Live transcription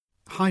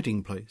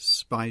Hiding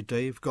Place by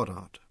Dave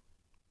Goddard.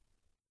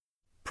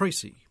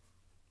 Précis.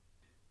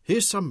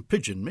 "Here's some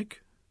pigeon, Mick,"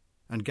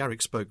 and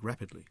Garrick spoke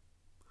rapidly.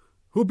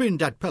 "Who been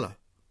dat pella?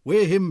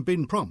 Where him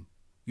been from?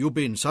 You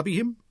been sabi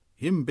him?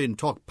 Him been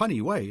talk punny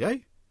way, eh?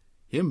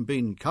 Him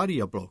been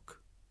cardia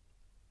bloke."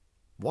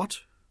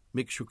 "What?"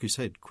 Mick shook his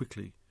head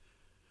quickly.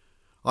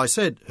 "I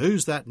said,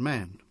 who's that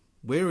man?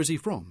 Where is he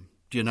from?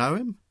 Do you know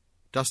him?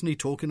 Doesn't he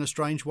talk in a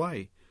strange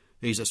way?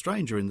 He's a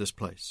stranger in this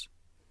place."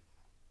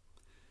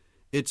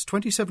 It's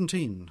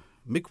 2017.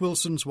 Mick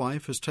Wilson's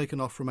wife has taken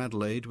off from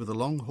Adelaide with a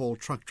long-haul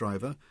truck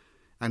driver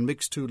and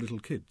Mick's 2 little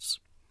kids.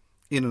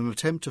 In an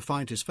attempt to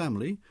find his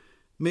family,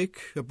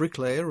 Mick, a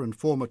bricklayer and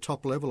former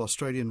top-level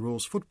Australian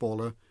rules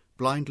footballer,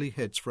 blindly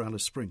heads for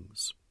Alice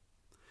Springs.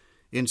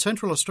 In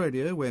Central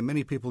Australia, where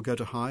many people go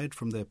to hide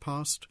from their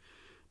past,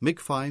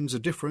 Mick finds a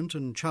different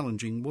and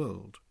challenging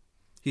world.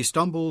 He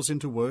stumbles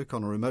into work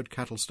on a remote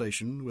cattle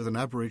station with an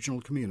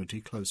Aboriginal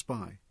community close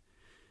by.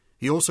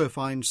 He also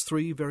finds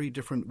 3 very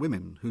different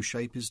women who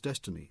shape his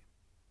destiny.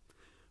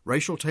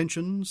 Racial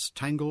tensions,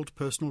 tangled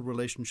personal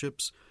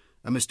relationships,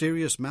 a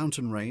mysterious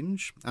mountain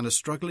range, and a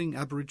struggling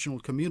Aboriginal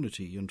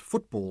community and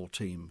football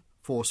team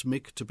force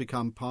Mick to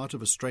become part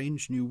of a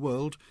strange new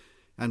world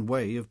and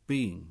way of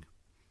being.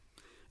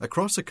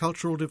 Across a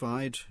cultural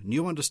divide,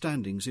 new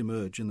understandings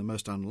emerge in the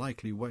most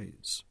unlikely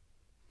ways.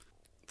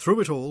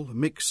 Through it all,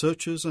 Mick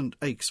searches and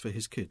aches for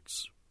his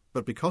kids,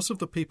 but because of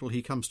the people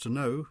he comes to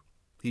know,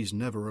 he's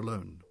never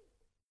alone.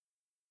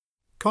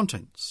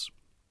 Contents.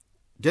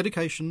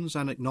 Dedications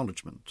and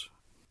Acknowledgement.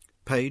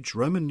 Page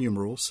Roman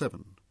numeral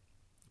 7.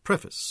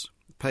 Preface.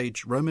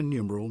 Page Roman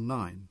numeral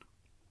 9.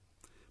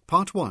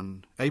 Part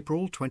 1,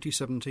 April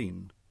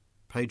 2017.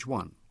 Page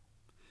 1.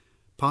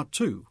 Part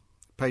 2,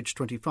 page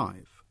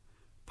 25.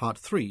 Part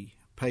 3,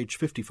 page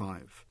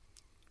 55.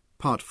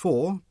 Part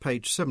 4,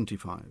 page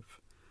 75.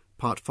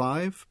 Part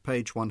 5,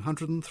 page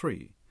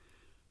 103.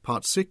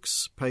 Part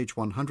 6, page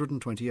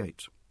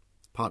 128.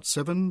 Part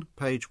 7,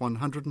 page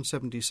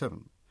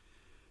 177.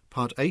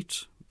 Part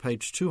 8,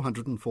 page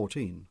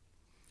 214.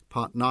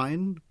 Part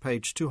 9,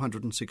 page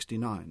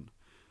 269.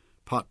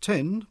 Part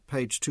 10,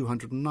 page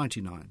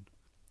 299.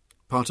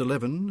 Part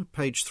 11,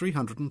 page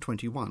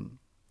 321.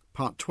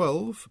 Part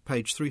 12,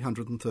 page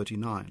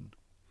 339.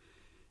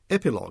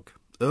 Epilogue,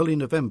 early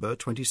November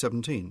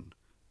 2017,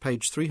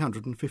 page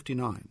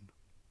 359.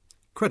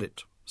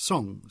 Credit,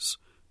 Songs,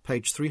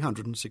 page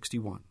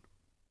 361.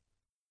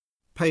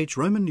 Page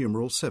Roman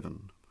numeral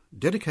 7.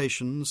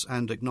 Dedications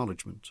and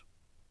Acknowledgement.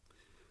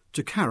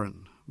 To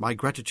Karen, my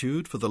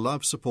gratitude for the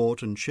love,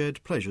 support and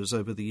shared pleasures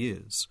over the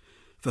years,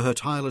 for her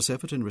tireless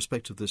effort in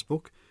respect of this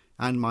book,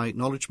 and my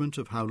acknowledgement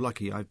of how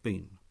lucky I've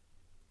been.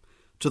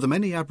 To the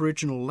many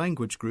Aboriginal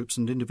language groups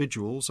and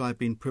individuals I've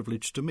been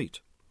privileged to meet,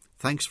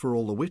 thanks for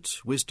all the wit,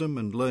 wisdom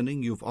and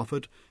learning you've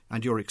offered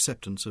and your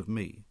acceptance of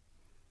me.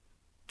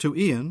 To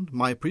Ian,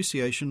 my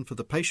appreciation for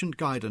the patient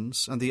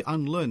guidance and the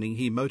unlearning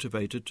he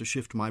motivated to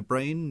shift my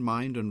brain,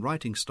 mind and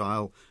writing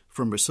style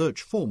from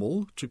research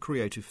formal to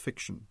creative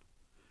fiction.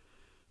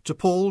 To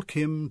Paul,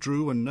 Kim,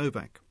 Drew and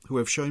Novak, who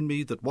have shown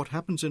me that what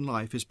happens in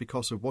life is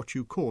because of what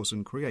you cause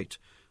and create,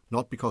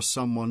 not because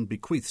someone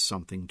bequeaths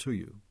something to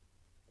you.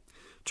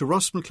 To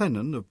Ross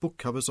McLennan of Book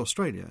Covers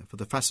Australia for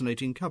the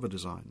fascinating cover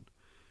design.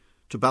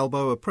 To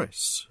Balboa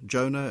Press,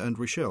 Jonah and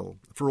Rochelle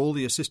for all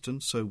the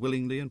assistance so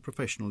willingly and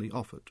professionally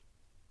offered.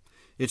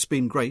 It's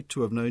been great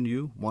to have known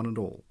you, one and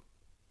all.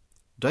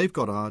 Dave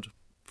Goddard,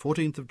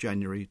 14th of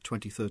January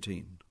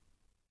 2013.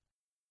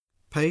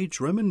 Page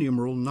Roman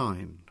numeral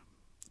 9.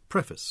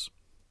 Preface.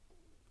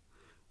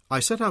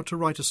 I set out to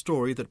write a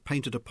story that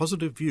painted a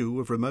positive view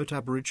of remote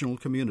Aboriginal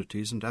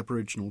communities and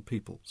Aboriginal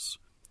peoples.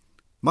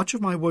 Much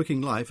of my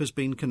working life has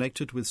been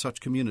connected with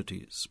such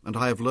communities, and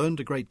I have learned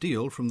a great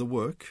deal from the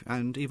work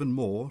and even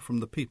more from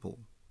the people.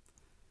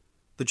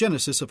 The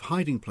genesis of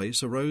Hiding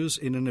Place arose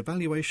in an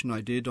evaluation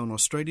I did on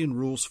Australian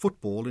rules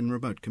football in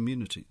remote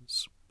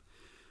communities.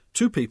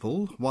 2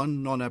 people,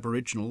 one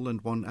non-Aboriginal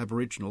and one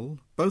Aboriginal,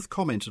 both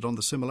commented on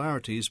the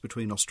similarities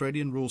between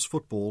Australian rules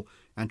football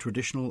and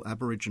traditional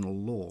Aboriginal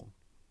law.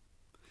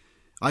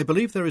 I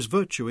believe there is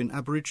virtue in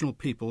Aboriginal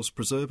peoples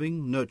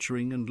preserving,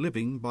 nurturing and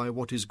living by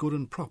what is good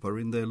and proper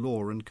in their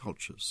law and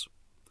cultures.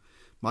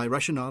 My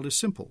rationale is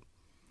simple.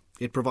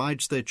 It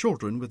provides their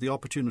children with the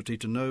opportunity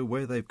to know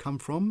where they've come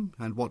from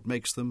and what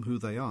makes them who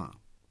they are.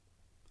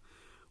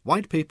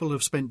 White people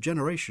have spent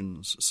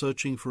generations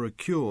searching for a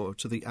cure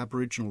to the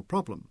Aboriginal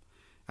problem,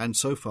 and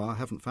so far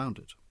haven't found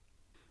it.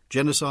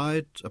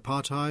 Genocide,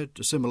 apartheid,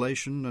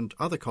 assimilation and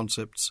other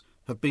concepts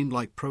have been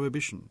like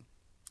prohibition.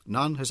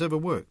 None has ever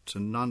worked,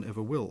 and none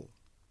ever will.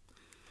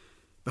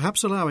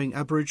 Perhaps allowing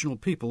Aboriginal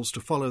peoples to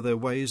follow their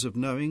ways of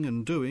knowing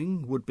and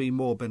doing would be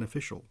more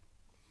beneficial.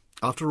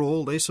 After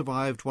all, they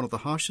survived one of the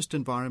harshest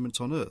environments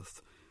on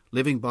Earth,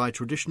 living by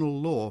traditional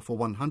law for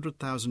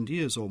 100,000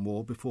 years or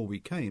more before we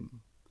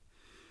came.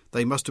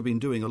 They must have been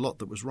doing a lot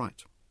that was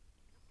right.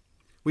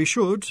 We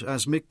should,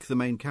 as Mick, the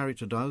main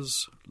character,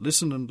 does,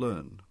 listen and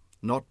learn,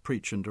 not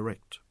preach and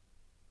direct.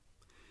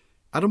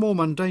 At a more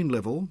mundane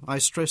level, I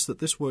stress that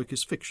this work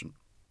is fiction.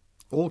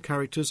 All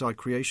characters are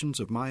creations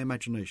of my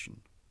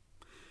imagination.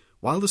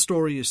 While the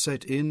story is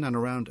set in and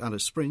around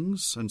Alice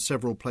Springs, and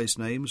several place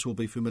names will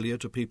be familiar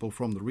to people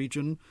from the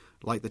region,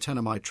 like the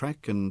Tanami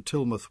Track and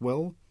Tilmouth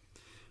Well,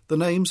 the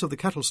names of the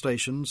cattle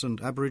stations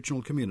and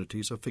Aboriginal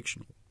communities are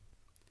fictional.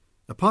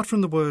 Apart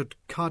from the word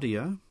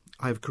Kardia,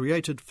 I have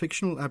created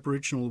fictional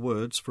Aboriginal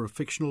words for a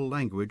fictional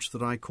language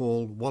that I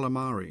call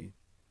Wallamari.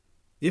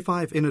 If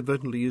I have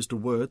inadvertently used a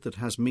word that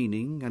has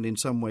meaning and in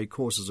some way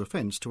causes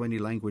offence to any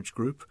language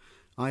group,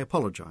 I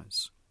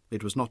apologise.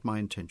 It was not my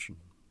intention.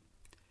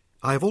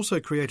 I have also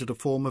created a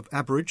form of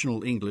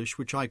Aboriginal English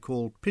which I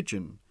call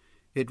Pidgin.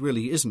 It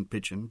really isn't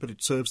Pidgin, but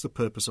it serves the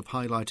purpose of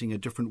highlighting a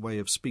different way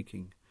of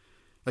speaking.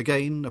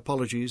 Again,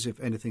 apologies if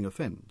anything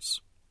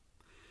offends.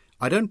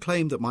 I don't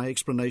claim that my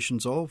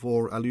explanations of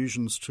or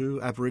allusions to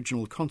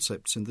Aboriginal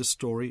concepts in this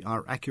story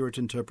are accurate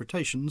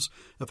interpretations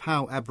of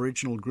how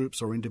Aboriginal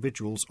groups or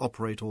individuals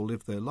operate or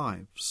live their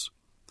lives.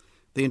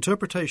 The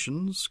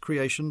interpretations,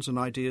 creations and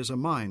ideas are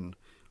mine,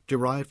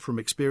 derived from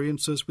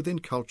experiences within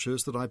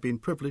cultures that I've been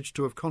privileged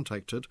to have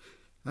contacted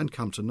and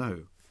come to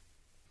know.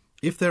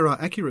 If there are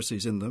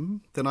accuracies in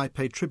them, then I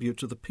pay tribute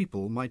to the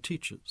people, my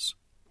teachers.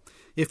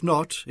 If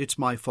not, it's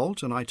my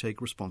fault and I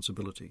take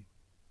responsibility.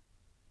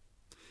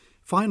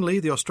 Finally,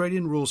 the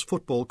Australian rules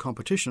football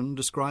competition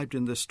described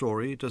in this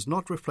story does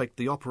not reflect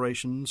the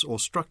operations or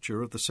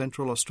structure of the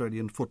Central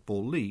Australian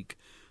Football League,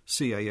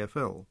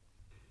 CAFL.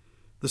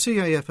 The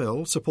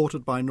CAFL,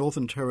 supported by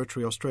Northern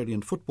Territory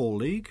Australian Football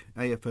League,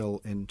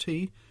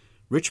 AFL-NT,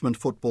 Richmond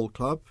Football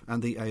Club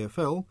and the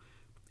AFL,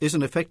 is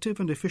an effective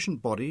and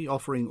efficient body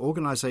offering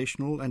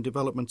organisational and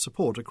development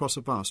support across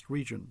a vast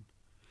region.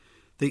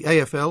 The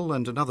AFL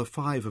and another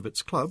 5 of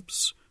its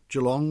clubs,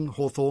 Geelong,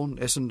 Hawthorn,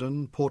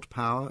 Essendon, Port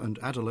Power and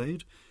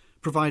Adelaide,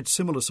 provide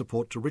similar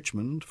support to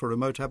Richmond for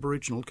remote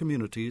Aboriginal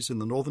communities in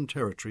the Northern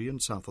Territory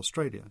and South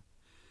Australia.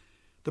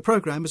 The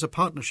program is a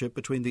partnership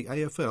between the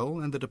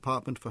AFL and the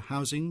Department for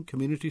Housing,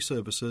 Community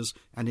Services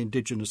and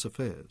Indigenous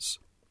Affairs,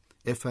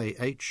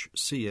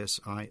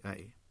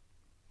 FAHCSIA.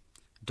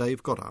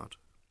 Dave Goddard.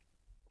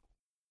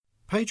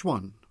 Page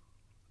 1,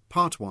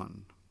 Part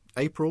 1,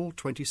 April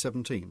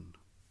 2017.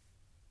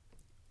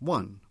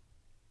 1.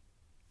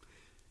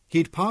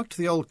 He'd parked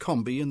the old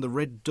combi in the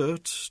red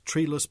dirt,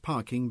 treeless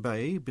parking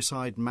bay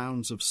beside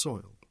mounds of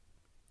soil.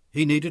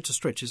 He needed to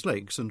stretch his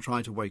legs and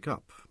try to wake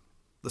up.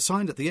 The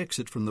sign at the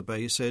exit from the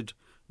bay said,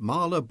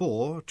 Marla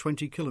Bore,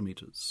 20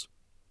 kilometres.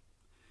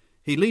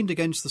 He leaned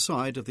against the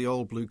side of the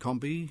old blue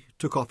combi,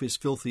 took off his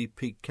filthy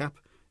peak cap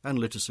and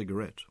lit a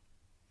cigarette.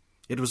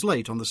 It was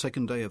late on the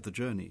second day of the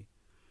journey.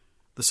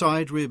 The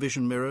side rear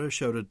vision mirror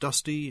showed a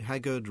dusty,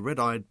 haggard,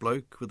 red-eyed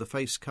bloke with a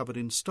face covered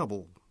in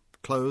stubble,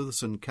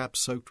 clothes and cap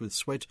soaked with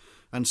sweat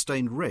and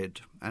stained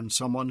red, and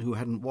someone who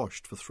hadn't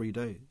washed for 3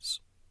 days.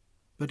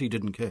 But he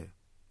didn't care.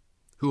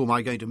 Who am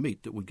I going to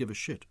meet that would give a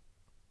shit?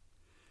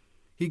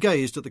 He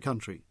gazed at the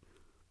country.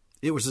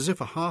 It was as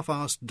if a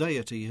half-assed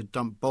deity had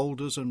dumped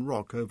boulders and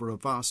rock over a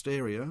vast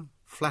area,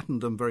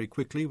 flattened them very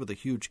quickly with a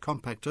huge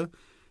compactor,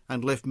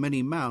 and left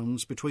many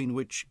mounds between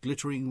which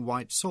glittering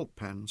white salt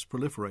pans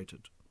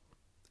proliferated.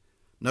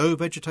 No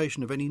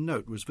vegetation of any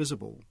note was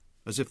visible,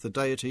 as if the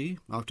deity,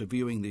 after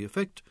viewing the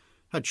effect,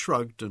 had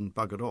shrugged and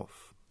buggered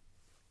off.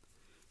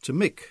 To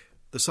Mick,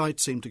 the sight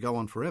seemed to go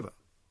on forever.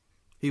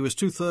 He was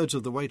 2/3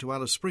 of the way to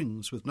Alice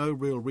Springs, with no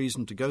real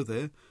reason to go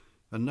there,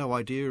 and no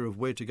idea of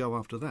where to go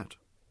after that.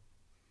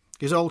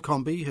 His old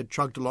combi had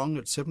chugged along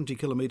at 70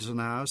 kilometres an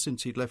hour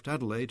since he'd left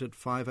Adelaide at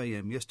 5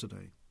 a.m.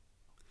 yesterday.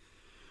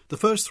 The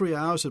first 3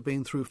 hours had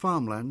been through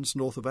farmlands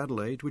north of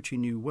Adelaide, which he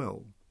knew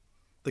well.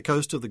 The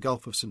coast of the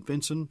Gulf of St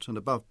Vincent and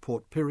above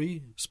Port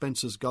Pirie,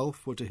 Spencer's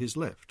Gulf, were to his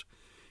left,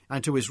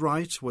 and to his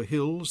right were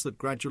hills that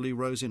gradually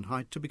rose in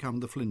height to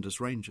become the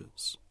Flinders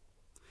Ranges.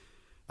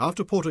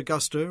 After Port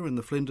Augusta and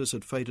the Flinders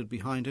had faded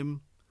behind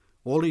him,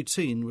 all he'd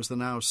seen was the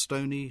now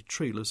stony,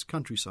 treeless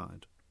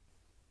countryside.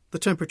 The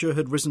temperature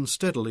had risen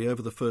steadily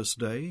over the first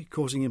day,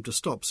 causing him to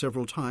stop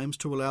several times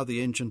to allow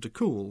the engine to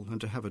cool and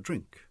to have a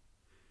drink.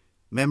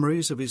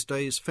 Memories of his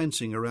day's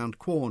fencing around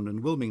Quorn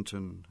and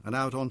Wilmington and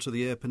out onto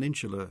the Eyre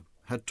Peninsula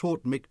had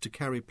taught Mick to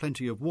carry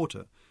plenty of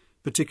water,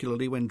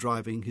 particularly when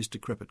driving his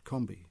decrepit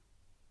combi.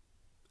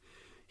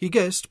 He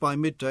guessed by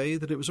midday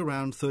that it was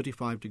around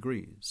 35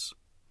 degrees.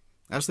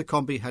 As the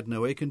combi had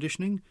no air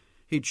conditioning,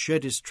 he'd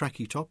shed his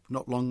tracky top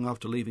not long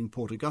after leaving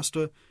Port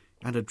Augusta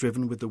and had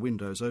driven with the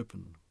windows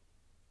open.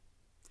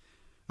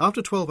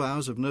 After 12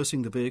 hours of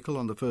nursing the vehicle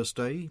on the first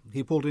day,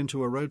 he pulled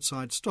into a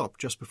roadside stop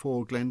just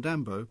before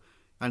Glendambo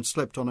and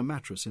slept on a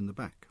mattress in the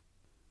back.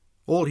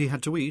 All he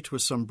had to eat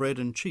was some bread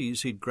and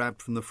cheese he'd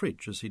grabbed from the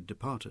fridge as he'd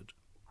departed.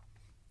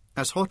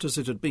 As hot as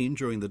it had been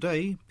during the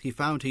day, he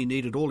found he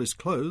needed all his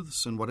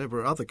clothes and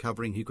whatever other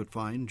covering he could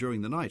find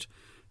during the night,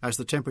 as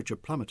the temperature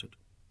plummeted.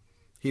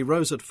 He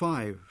rose at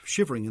 5,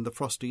 shivering in the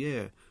frosty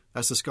air,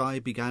 as the sky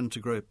began to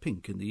grow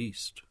pink in the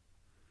east.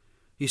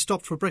 He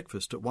stopped for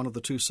breakfast at one of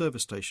the 2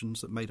 service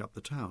stations that made up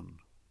the town.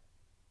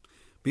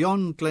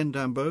 Beyond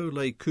Glendambo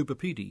lay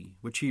Coopapedy,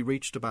 which he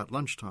reached about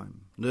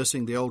lunchtime,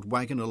 nursing the old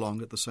wagon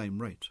along at the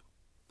same rate.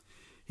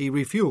 He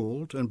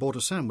refuelled and bought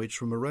a sandwich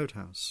from a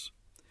roadhouse.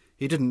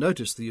 He didn't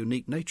notice the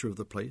unique nature of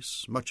the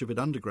place, much of it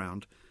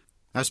underground,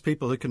 as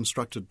people had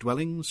constructed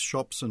dwellings,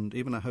 shops, and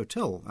even a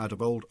hotel out of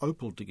old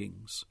opal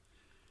diggings.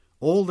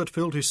 All that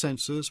filled his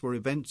senses were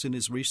events in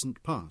his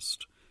recent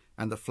past,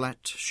 and the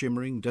flat,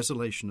 shimmering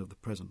desolation of the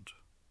present.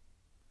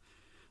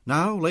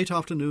 Now, late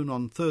afternoon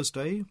on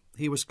Thursday,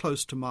 he was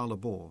close to Marler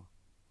Bore.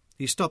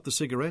 He stopped the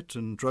cigarette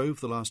and drove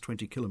the last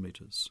 20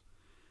 kilometres.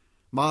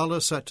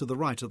 Marler sat to the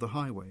right of the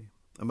highway,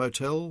 a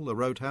motel, a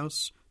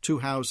roadhouse, 2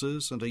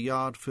 houses, and a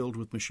yard filled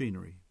with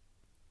machinery.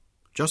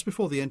 Just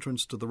before the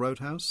entrance to the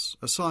roadhouse,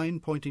 a sign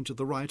pointing to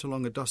the right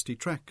along a dusty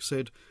track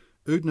said,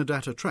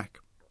 Oodnadatta Track,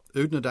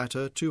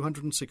 Oodnadatta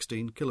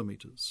 216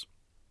 kilometres.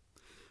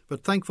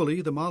 But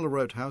thankfully the Marler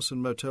roadhouse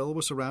and motel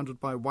were surrounded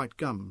by white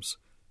gums,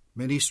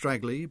 many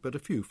straggly but a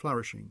few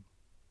flourishing.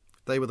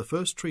 They were the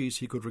first trees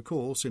he could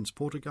recall since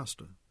Port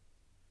Augusta.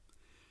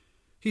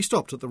 He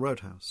stopped at the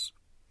roadhouse.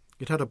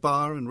 It had a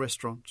bar and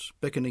restaurant,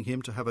 beckoning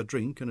him to have a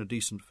drink and a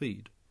decent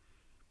feed.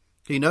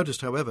 He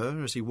noticed,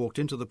 however, as he walked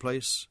into the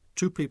place,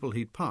 2 people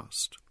he'd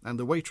passed, and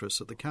the waitress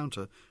at the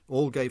counter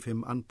all gave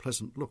him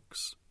unpleasant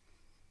looks.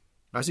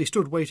 As he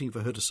stood waiting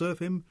for her to serve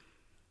him,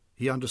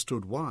 he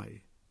understood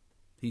why.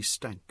 He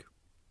stank.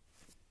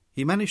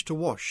 He managed to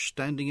wash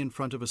standing in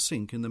front of a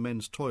sink in the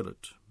men's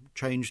toilet,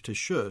 changed his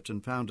shirt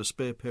and found a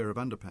spare pair of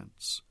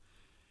underpants.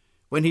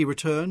 When he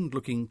returned,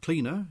 looking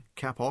cleaner,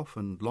 cap off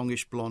and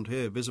longish blonde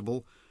hair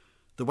visible,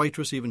 the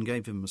waitress even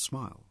gave him a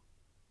smile.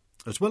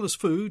 As well as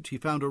food, he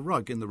found a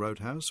rug in the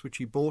roadhouse, which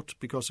he bought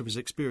because of his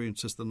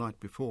experiences the night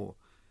before.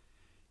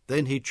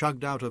 Then he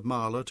chugged out of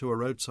Marler to a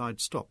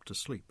roadside stop to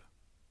sleep.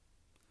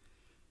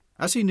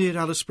 As he neared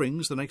Alice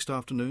Springs the next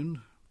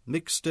afternoon,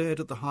 Mick stared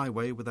at the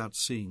highway without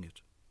seeing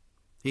it.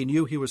 He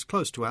knew he was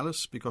close to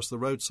Alice because the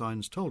road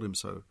signs told him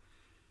so.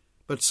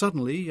 But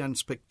suddenly and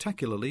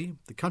spectacularly,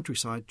 the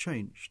countryside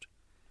changed.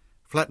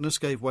 Flatness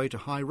gave way to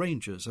high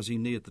ranges as he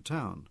neared the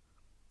town.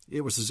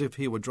 It was as if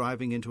he were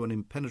driving into an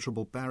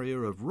impenetrable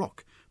barrier of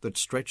rock that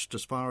stretched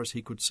as far as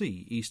he could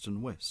see east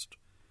and west.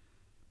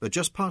 But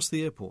just past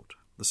the airport,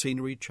 the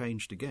scenery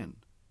changed again.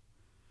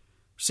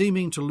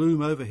 Seeming to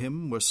loom over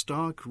him were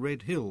stark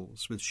red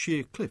hills with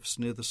sheer cliffs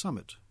near the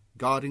summit,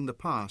 guarding the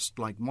past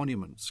like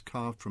monuments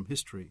carved from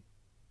history.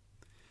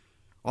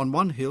 On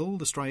one hill,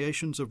 the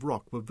striations of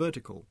rock were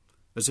vertical,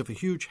 as if a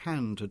huge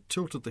hand had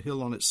tilted the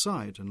hill on its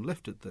side and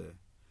left it there.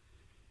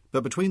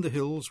 But between the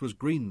hills was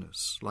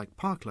greenness, like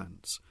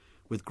parklands,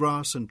 with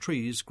grass and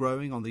trees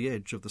growing on the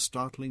edge of the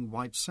startling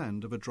white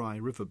sand of a dry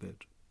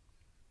riverbed.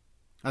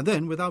 And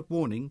then, without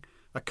warning,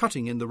 a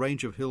cutting in the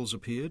range of hills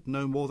appeared,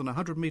 no more than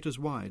 100 metres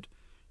wide,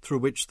 through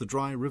which the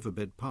dry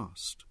riverbed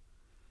passed.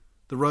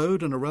 The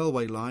road and a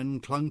railway line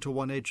clung to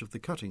one edge of the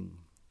cutting,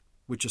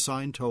 which a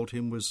sign told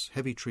him was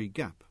Heavy Tree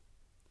Gap.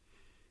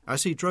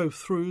 As he drove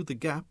through the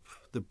gap,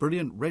 the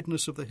brilliant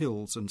redness of the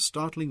hills and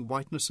startling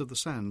whiteness of the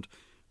sand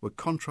were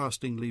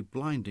contrastingly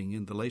blinding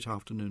in the late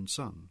afternoon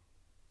sun.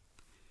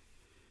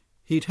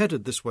 He'd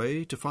headed this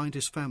way to find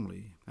his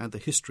family, and the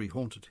history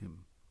haunted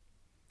him.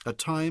 At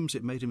times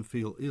it made him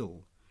feel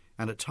ill,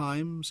 and at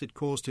times it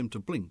caused him to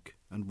blink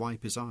and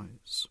wipe his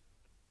eyes.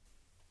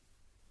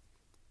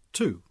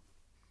 2.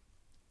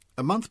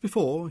 A month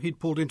before, he'd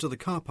pulled into the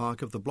car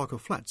park of the block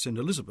of flats in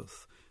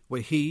Elizabeth,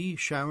 where he,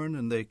 Sharon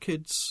and their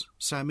kids,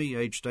 Sammy,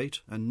 aged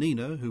 8, and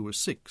Nina, who was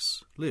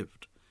 6,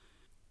 lived.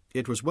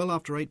 It was well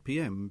after 8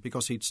 p.m.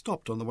 because he'd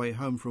stopped on the way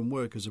home from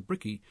work as a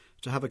brickie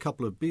to have a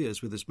couple of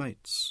beers with his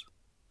mates.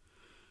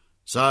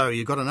 "So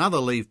you got another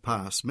leave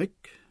pass, Mick?"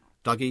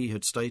 Dougie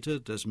had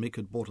stated as Mick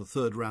had bought a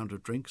 3rd round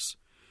of drinks.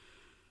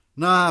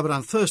 "Nah, but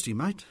I'm thirsty,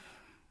 mate.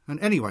 And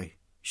anyway,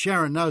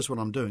 Sharon knows what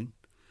I'm doing.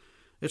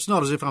 It's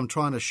not as if I'm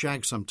trying to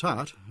shag some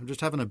tart. I'm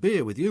just having a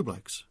beer with you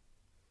blokes."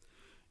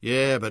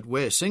 "Yeah, but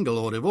we're single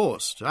or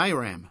divorced, eh,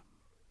 Ram?"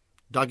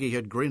 Dougie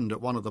had grinned at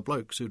one of the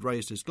blokes who'd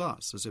raised his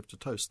glass as if to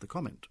toast the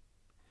comment.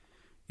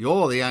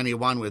 "You're the only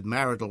one with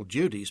marital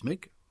duties,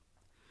 Mick.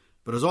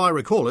 But as I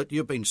recall it,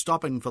 you've been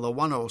stopping for the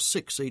 1 or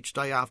 6 each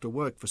day after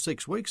work for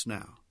 6 weeks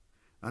now,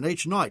 and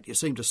each night you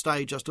seem to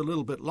stay just a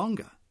little bit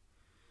longer.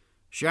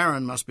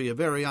 Sharon must be a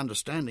very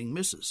understanding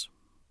missus."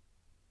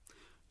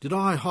 "Did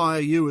I hire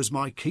you as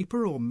my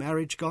keeper or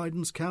marriage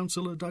guidance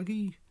counsellor,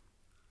 Dougie?"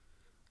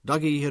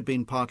 Dougie had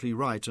been partly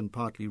right and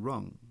partly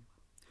wrong.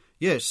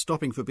 Yes,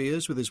 stopping for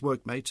beers with his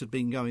workmates had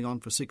been going on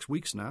for 6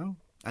 weeks now,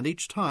 and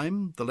each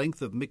time the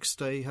length of Mick's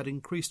stay had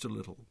increased a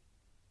little.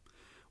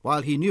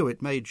 While he knew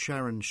it made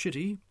Sharon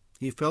shitty,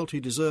 he felt he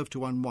deserved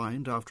to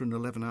unwind after an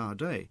 11-hour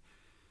day.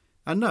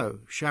 And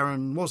no,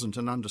 Sharon wasn't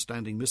an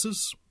understanding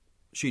missus.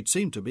 She'd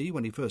seemed to be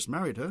when he first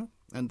married her,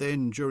 and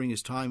then during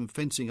his time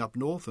fencing up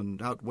north and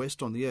out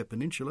west on the Eyre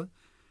Peninsula.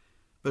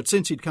 But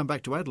since he'd come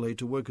back to Adelaide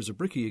to work as a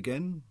brickie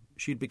again,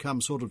 she'd become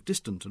sort of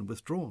distant and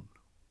withdrawn.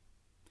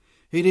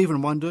 He'd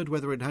even wondered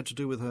whether it had to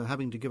do with her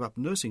having to give up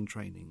nursing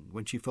training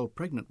when she fell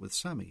pregnant with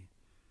Sammy.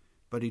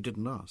 But he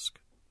didn't ask.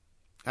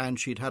 And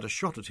she'd had a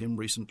shot at him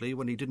recently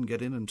when he didn't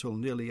get in until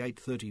nearly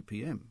 8:30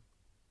 p.m.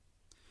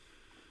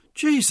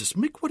 "Jesus,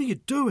 Mick, what are you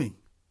doing?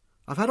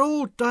 I've had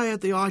all day at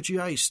the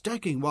IGA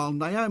stacking while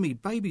Naomi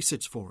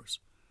babysits for us.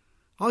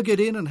 I get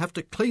in and have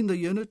to clean the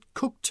unit,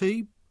 cook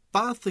tea,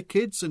 bath the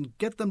kids and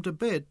get them to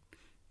bed,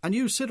 and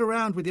you sit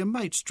around with your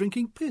mates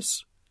drinking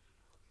piss.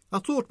 I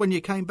thought when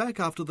you came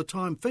back after the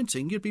time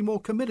fencing you'd be more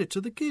committed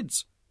to the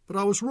kids, but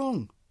I was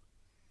wrong.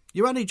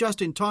 You're only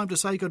just in time to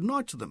say good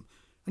night to them,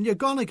 and you're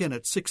gone again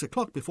at 6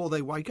 o'clock before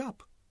they wake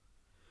up.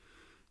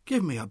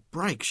 Give me a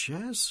break,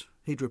 Shaz,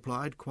 he'd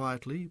replied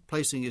quietly,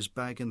 placing his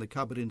bag in the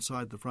cupboard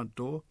inside the front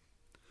door.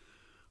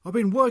 I've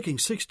been working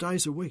 6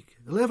 days a week,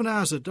 11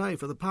 hours a day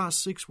for the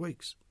past 6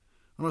 weeks,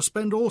 and I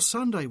spend all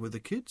Sunday with the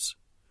kids.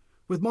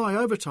 With my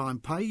overtime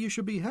pay, you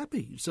should be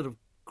happy, instead of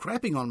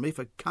crapping on me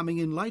for coming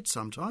in late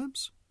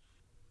sometimes.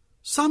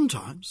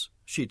 Sometimes,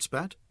 she'd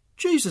spat.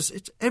 Jesus,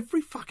 it's every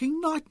fucking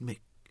night,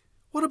 Mick.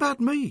 What about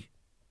me?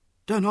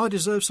 Don't I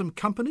deserve some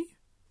company?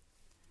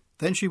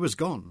 Then she was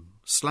gone,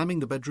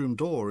 slamming the bedroom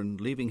door and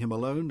leaving him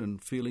alone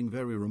and feeling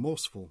very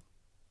remorseful.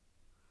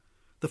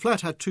 The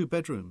flat had 2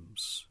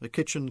 bedrooms, a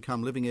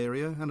kitchen-cum-living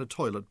area and a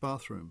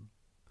toilet-bathroom.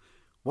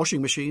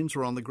 Washing machines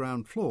were on the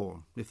ground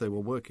floor, if they were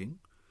working,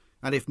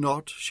 and if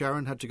not,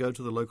 Sharon had to go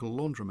to the local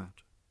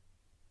laundromat.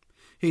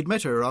 He'd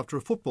met her after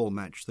a football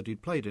match that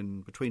he'd played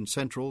in between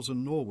Centrals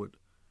and Norwood.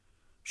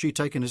 She'd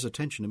taken his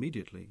attention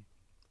immediately.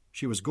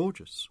 She was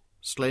gorgeous,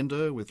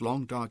 slender, with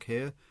long dark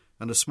hair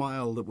and a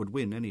smile that would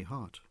win any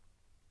heart.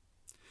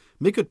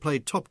 Mick had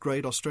played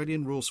top-grade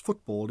Australian rules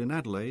football in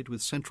Adelaide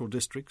with Central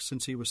District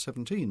since he was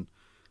 17,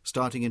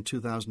 starting in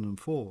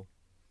 2004.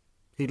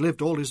 He'd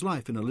lived all his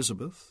life in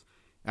Elizabeth,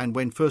 and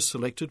when first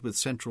selected with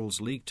Central's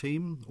league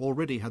team,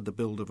 already had the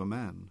build of a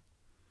man.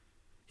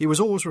 He was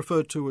always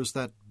referred to as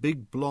that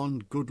big,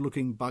 blonde,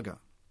 good-looking bugger.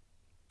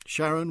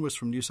 Sharon was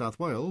from New South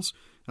Wales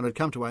and had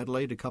come to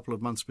Adelaide a couple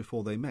of months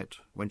before they met,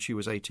 when she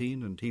was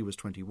 18 and he was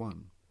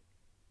 21.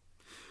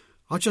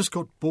 I just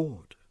got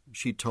bored,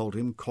 she'd told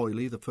him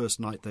coyly the first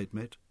night they'd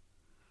met.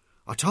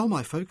 I told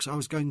my folks I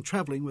was going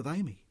travelling with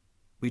Amy.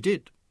 We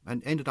did,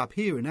 and ended up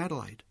here in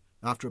Adelaide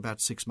after about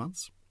 6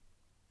 months.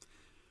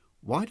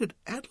 Why did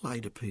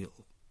Adelaide appeal?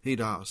 He'd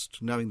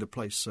asked, knowing the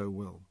place so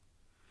well.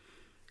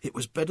 It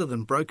was better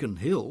than Broken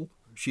Hill,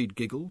 she'd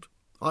giggled.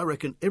 I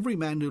reckon every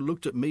man who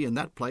looked at me in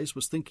that place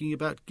was thinking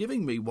about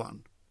giving me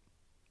one.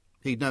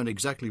 He'd known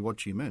exactly what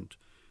she meant,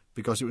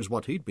 because it was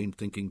what he'd been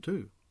thinking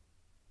too.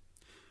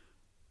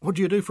 What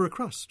do you do for a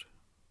crust?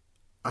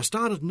 I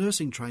started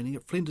nursing training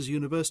at Flinders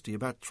University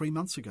about 3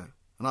 months ago,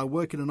 and I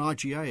work in an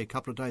IGA a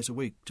couple of days a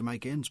week to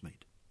make ends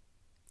meet.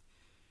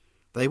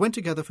 They went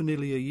together for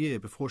nearly a year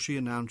before she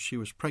announced she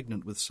was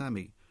pregnant with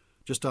Sammy,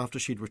 just after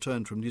she'd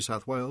returned from New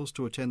South Wales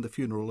to attend the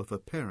funeral of her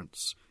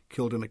parents,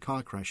 killed in a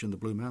car crash in the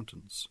Blue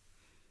Mountains.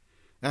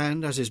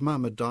 And as his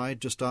mum had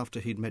died just after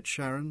he'd met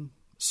Sharon,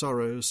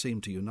 sorrow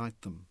seemed to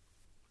unite them.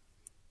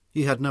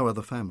 He had no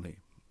other family.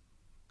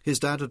 His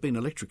dad had been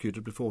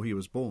electrocuted before he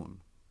was born.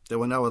 There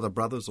were no other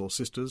brothers or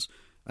sisters,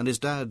 and his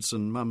dad's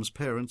and mum's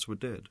parents were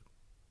dead.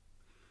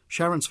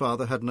 Sharon's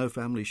father had no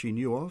family she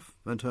knew of,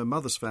 and her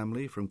mother's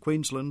family, from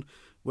Queensland,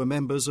 were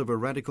members of a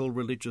radical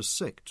religious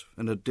sect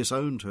and had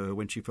disowned her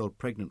when she fell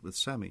pregnant with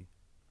Sammy.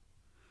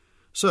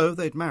 So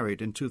they'd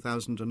married in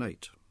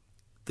 2008,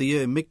 the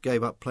year Mick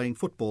gave up playing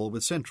football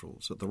with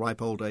Centrals at the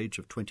ripe old age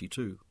of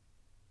 22.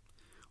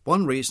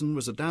 One reason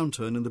was a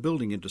downturn in the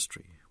building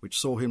industry, which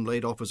saw him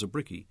laid off as a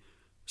brickie,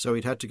 so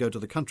he'd had to go to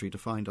the country to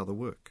find other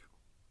work.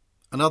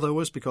 Another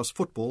was because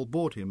football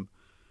bored him,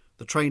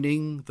 the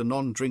training, the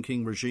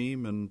non-drinking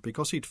regime, and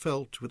because he'd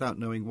felt, without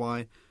knowing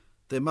why,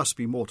 there must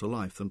be more to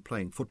life than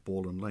playing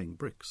football and laying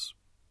bricks.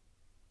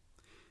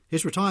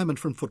 His retirement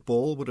from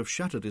football would have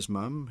shattered his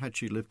mum had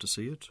she lived to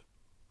see it.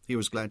 He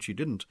was glad she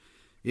didn't,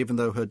 even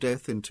though her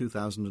death in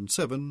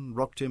 2007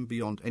 rocked him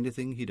beyond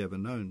anything he'd ever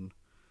known.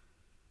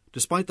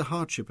 Despite the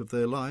hardship of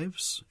their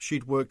lives,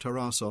 she'd worked her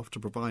ass off to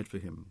provide for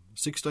him,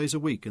 6 days a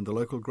week in the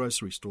local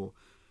grocery store,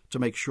 to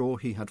make sure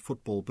he had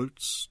football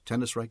boots,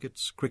 tennis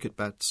rackets, cricket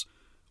bats,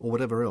 or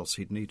whatever else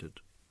he'd needed.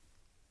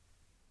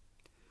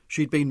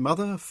 She'd been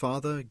mother,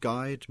 father,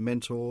 guide,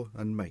 mentor,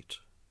 and mate.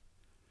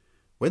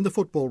 When the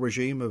football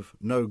regime of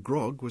no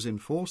grog was in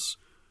force,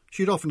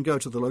 she'd often go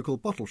to the local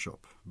bottle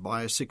shop,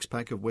 buy a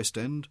 6-pack of West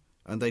End,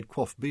 and they'd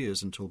quaff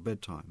beers until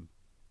bedtime.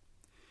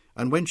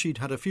 And when she'd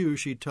had a few,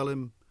 she'd tell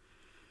him,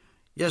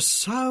 "You're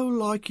so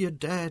like your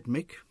dad,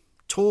 Mick.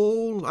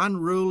 Tall,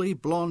 unruly,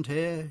 blonde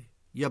hair.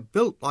 You're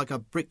built like a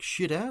brick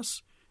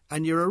shithouse,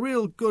 and you're a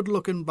real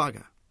good-looking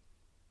bugger.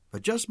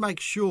 But just make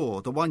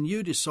sure the one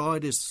you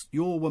decide is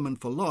your woman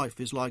for life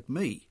is like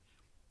me,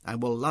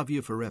 and will love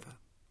you forever."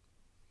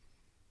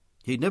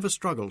 He'd never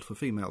struggled for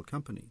female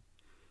company.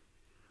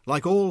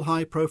 Like all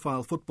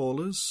high-profile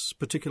footballers,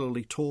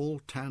 particularly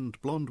tall, tanned,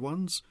 blonde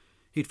ones,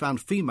 he'd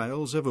found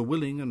females ever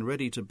willing and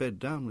ready to bed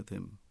down with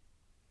him.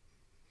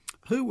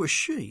 Who was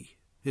she?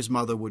 His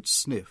mother would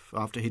sniff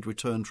after he'd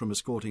returned from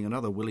escorting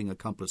another willing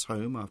accomplice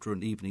home after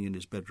an evening in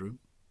his bedroom.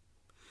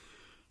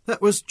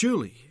 "That was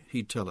Julie,"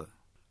 he'd tell her.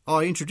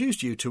 "I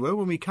introduced you to her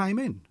when we came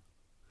in."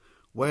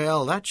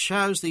 "Well, that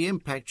shows the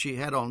impact she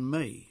had on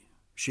me,"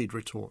 she'd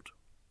retort.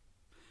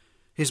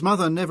 His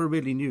mother never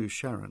really knew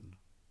Sharon.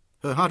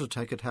 Her heart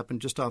attack had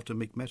happened just after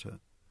Mick met her.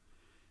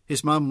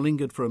 His mum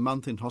lingered for a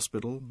month in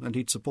hospital, and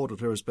he'd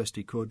supported her as best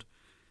he could,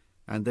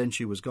 and then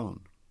she was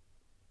gone.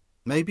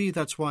 Maybe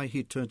that's why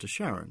he'd turned to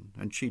Sharon,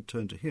 and she'd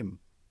turned to him.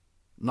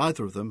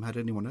 Neither of them had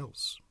anyone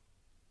else.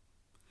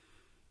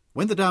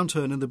 When the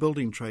downturn in the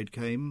building trade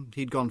came,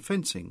 he'd gone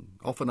fencing,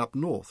 often up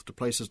north to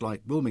places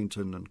like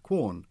Wilmington and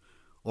Quorn,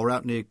 or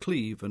out near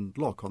Cleve and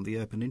Loch on the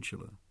Eyre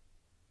Peninsula.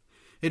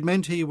 It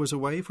meant he was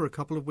away for a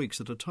couple of weeks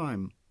at a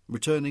time,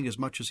 returning as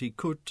much as he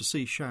could to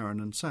see Sharon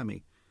and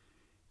Sammy.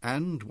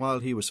 And while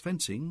he was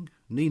fencing,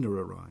 Nina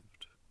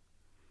arrived.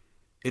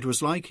 It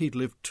was like he'd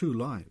lived two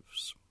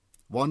lives.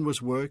 One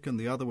was work and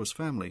the other was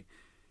family,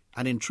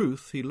 and in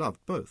truth he loved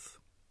both.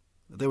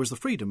 There was the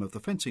freedom of the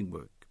fencing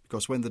work,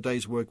 because when the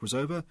day's work was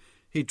over,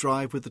 he'd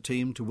drive with the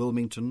team to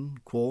Wilmington,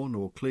 Quorn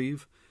or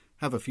Cleve,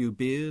 have a few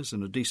beers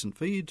and a decent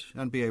feed,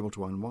 and be able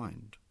to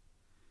unwind.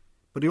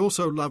 But he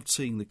also loved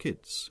seeing the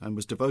kids, and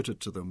was devoted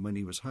to them when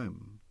he was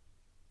home.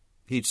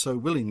 He'd so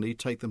willingly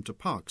take them to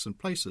parks and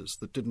places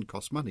that didn't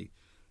cost money,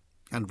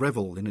 and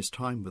revel in his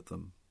time with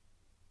them.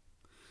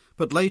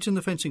 But late in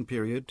the fencing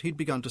period, he'd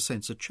begun to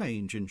sense a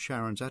change in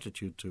Sharon's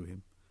attitude to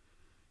him.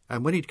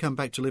 And when he'd come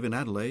back to live in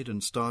Adelaide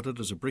and started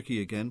as a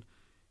brickie again,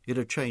 it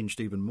had changed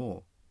even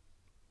more.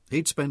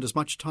 He'd spend as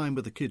much time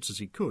with the kids as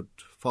he could,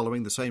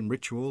 following the same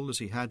ritual as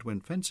he had when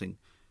fencing,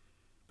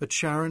 but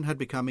Sharon had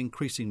become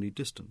increasingly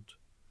distant.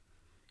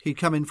 He'd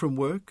come in from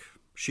work,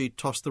 she'd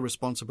toss the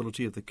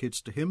responsibility of the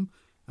kids to him,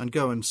 and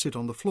go and sit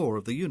on the floor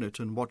of the unit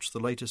and watch the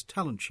latest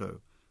talent show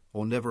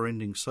or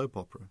never-ending soap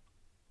opera.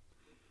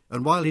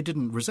 And while he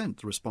didn't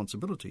resent the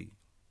responsibility,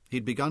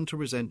 he'd begun to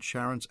resent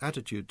Sharon's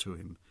attitude to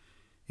him,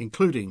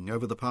 including,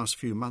 over the past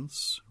few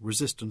months,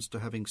 resistance to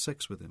having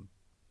sex with him.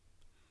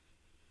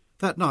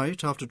 That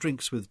night, after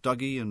drinks with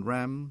Dougie and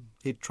Ram,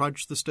 he'd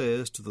trudged the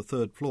stairs to the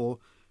third floor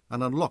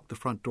and unlocked the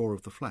front door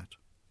of the flat.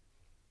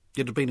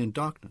 It had been in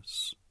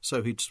darkness,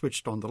 so he'd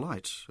switched on the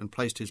light and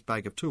placed his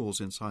bag of tools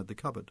inside the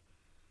cupboard.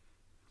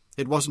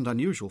 It wasn't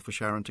unusual for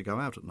Sharon to go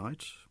out at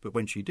night, but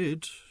when she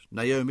did,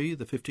 Naomi,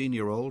 the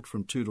 15-year-old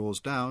from 2 doors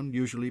down,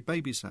 usually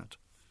babysat.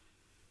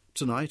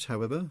 Tonight,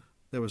 however,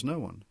 there was no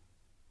one.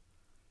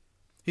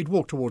 He'd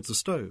walked towards the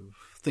stove,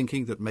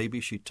 thinking that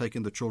maybe she'd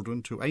taken the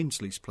children to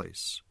Ainsley's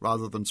place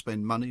rather than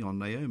spend money on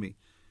Naomi.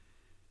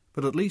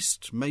 But at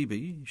least,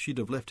 maybe, she'd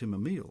have left him a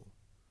meal.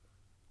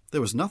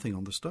 There was nothing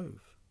on the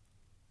stove.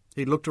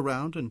 He looked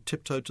around and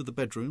tiptoed to the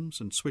bedrooms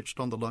and switched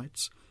on the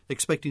lights,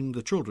 expecting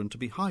the children to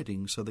be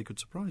hiding so they could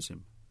surprise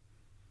him.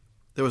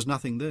 There was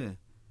nothing there.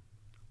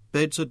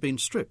 Beds had been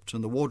stripped,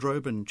 and the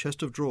wardrobe and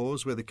chest of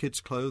drawers where the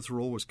kids' clothes were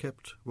always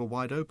kept were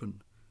wide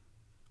open.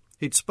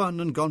 He'd spun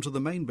and gone to the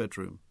main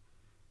bedroom.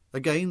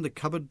 Again the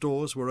cupboard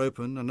doors were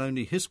open, and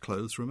only his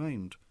clothes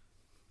remained.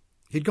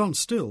 He'd gone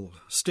still,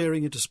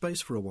 staring into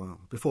space for a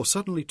while, before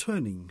suddenly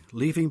turning,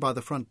 leaving by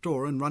the front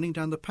door and running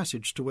down the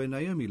passage to where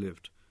Naomi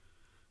lived.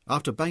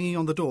 After banging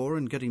on the door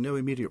and getting no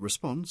immediate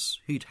response,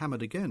 he'd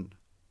hammered again.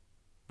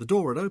 The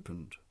door had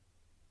opened.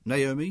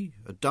 Naomi,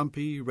 a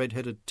dumpy,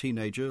 red-headed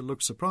teenager,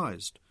 looked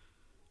surprised.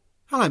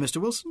 "Hello, Mr.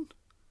 Wilson."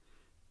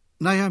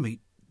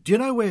 "Naomi, do you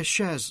know where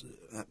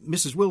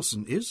Mrs.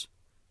 Wilson is?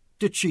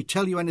 Did she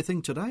tell you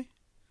anything today?"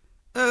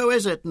 "Who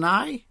is it,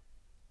 Nay?"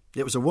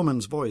 It was a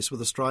woman's voice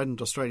with a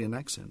strident Australian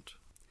accent.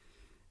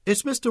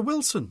 "It's Mr.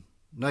 Wilson,"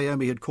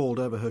 Naomi had called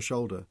over her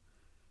shoulder.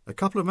 A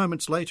couple of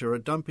moments later, a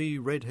dumpy,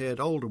 red-haired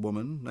older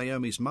woman,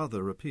 Naomi's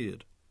mother,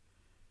 appeared.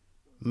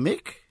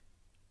 "Mick?"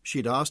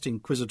 she'd asked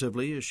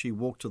inquisitively as she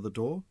walked to the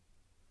door.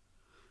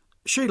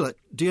 "Sheila,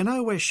 do you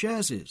know where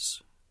Shaz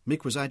is?"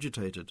 Mick was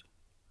agitated.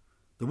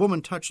 The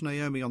woman touched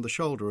Naomi on the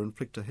shoulder and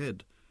flicked her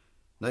head.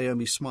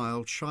 Naomi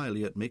smiled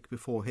shyly at Mick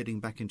before heading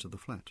back into the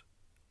flat.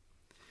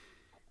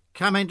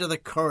 "Come into the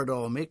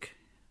corridor, Mick,"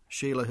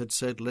 Sheila had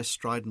said less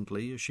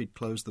stridently as she'd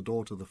closed the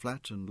door to the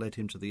flat and led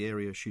him to the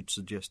area she'd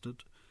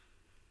suggested.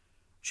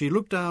 She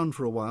looked down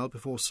for a while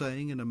before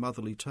saying in a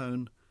motherly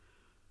tone,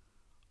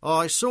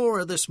 "I saw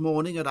her this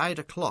morning at 8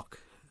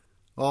 o'clock.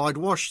 I'd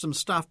washed some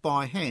stuff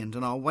by hand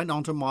and I went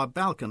onto my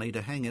balcony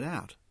to hang it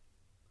out."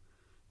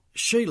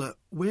 "Sheila,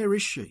 where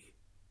is she?"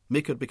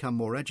 Mick had become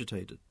more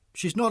agitated.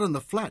 "She's not in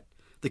the flat.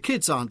 The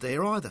kids aren't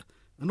there either,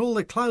 and all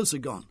their clothes are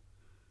gone.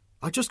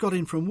 I just got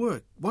in from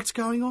work. What's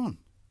going on?"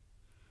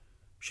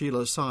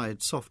 Sheila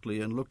sighed softly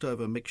and looked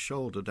over Mick's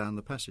shoulder down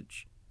the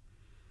passage.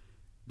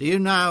 "Do you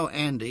know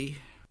Andy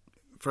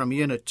from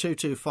Unit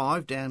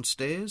 225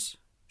 downstairs?"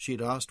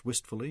 she'd asked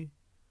wistfully.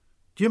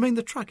 "Do you mean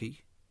the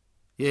truckie?"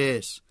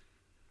 "Yes."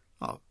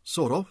 "Oh,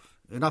 sort of.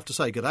 Enough to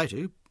say good day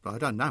to, but I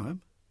don't know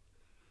him."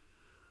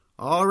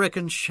 "I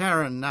reckon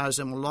Sharon knows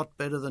him a lot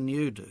better than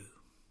you do."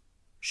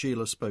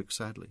 Sheila spoke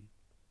sadly.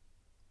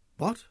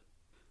 "What?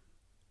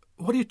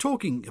 What are you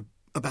talking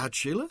about,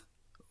 Sheila?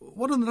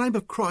 What in the name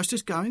of Christ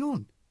is going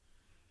on?"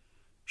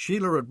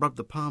 Sheila had rubbed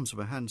the palms of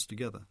her hands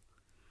together.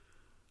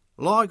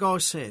 "Like I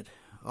said,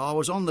 I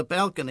was on the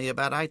balcony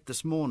about 8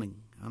 this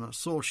morning, and I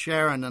saw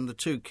Sharon and the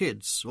 2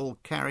 kids, all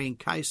carrying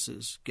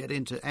cases, get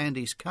into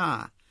Andy's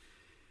car.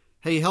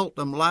 He helped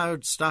them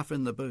load stuff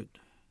in the boot.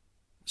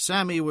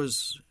 Sammy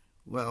was,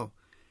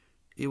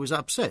 he was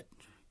upset,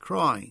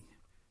 crying,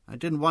 and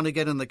didn't want to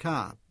get in the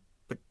car,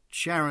 but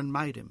Sharon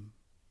made him.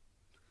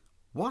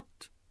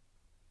 What?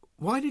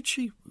 Why did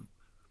she...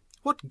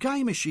 What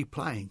game is she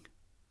playing?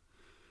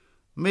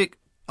 Mick,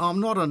 I'm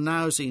not a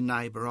nosy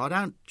neighbour. I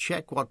don't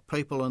check what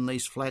people in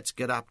these flats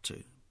get up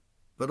to.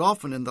 But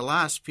often in the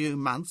last few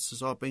months,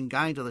 as I've been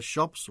going to the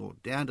shops or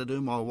down to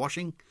do my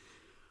washing,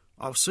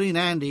 I've seen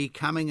Andy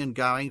coming and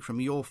going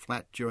from your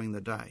flat during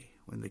the day,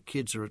 when the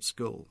kids are at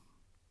school.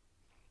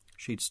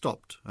 She'd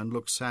stopped and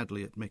looked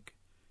sadly at Mick.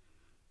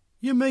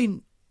 You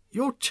mean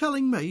you're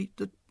telling me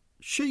that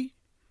she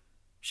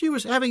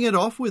was having it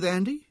off with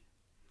Andy?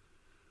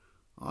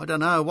 I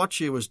don't know what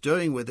she was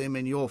doing with him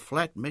in your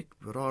flat, Mick,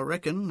 but I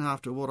reckon,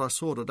 after what I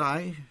saw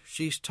today,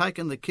 she's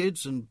taken the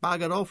kids and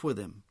buggered off with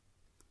him.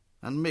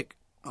 And Mick,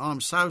 I'm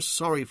so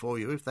sorry for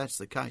you if that's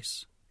the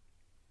case.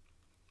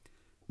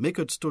 Mick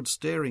had stood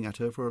staring at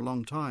her for a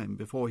long time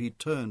before he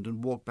turned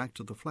and walked back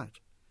to the flat.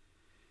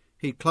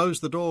 He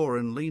closed the door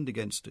and leaned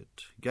against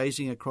it,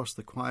 gazing across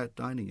the quiet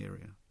dining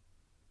area.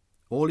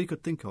 All he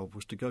could think of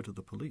was to go to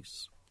the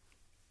police.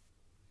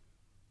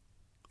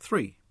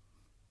 3.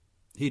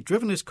 He'd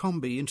driven his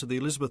combi into the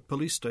Elizabeth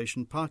Police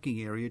Station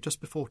parking area just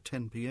before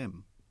 10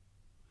 p.m.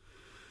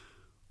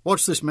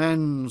 What's this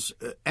man's,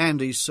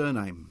 Andy's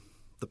surname?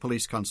 The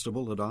police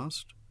constable had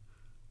asked.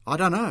 I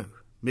don't know,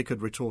 Mick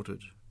had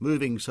retorted,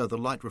 moving so the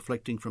light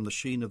reflecting from the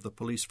sheen of the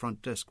police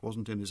front desk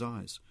wasn't in his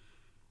eyes.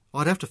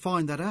 I'd have to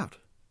find that out.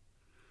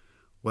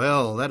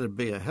 Well, that'd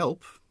be a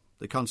help,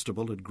 the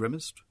constable had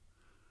grimaced.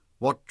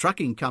 What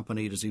trucking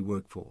company does he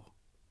work for?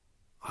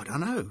 I don't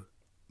know,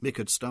 Mick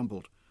had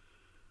stumbled.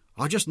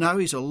 I just know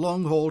he's a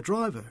long-haul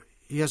driver.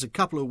 He has a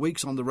couple of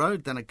weeks on the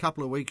road, then a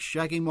couple of weeks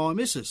shagging my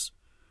missus,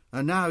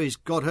 and now he's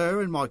got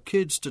her and my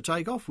kids to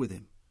take off with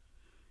him.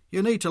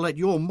 You need to let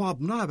your mob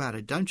know about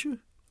it, don't you?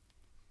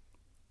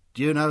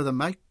 Do you know the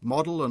make,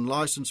 model and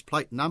licence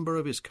plate number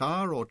of his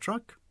car or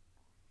truck?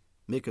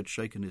 Mick had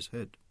shaken his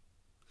head.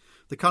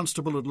 The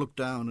constable had looked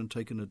down and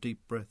taken a deep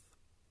breath.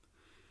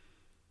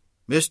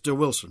 Mr.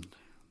 Wilson,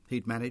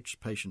 he'd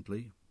managed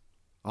patiently,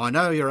 I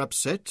know you're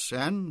upset,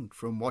 and,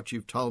 from what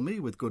you've told me,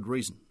 with good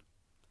reason.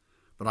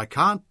 But I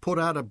can't put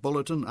out a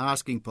bulletin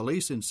asking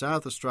police in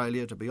South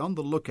Australia to be on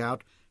the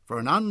lookout for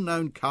an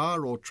unknown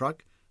car or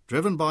truck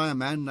driven by a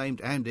man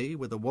named Andy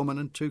with a woman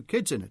and 2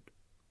 kids in it.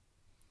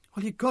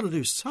 Well, you've got to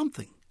do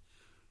something.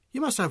 You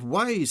must have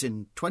ways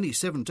in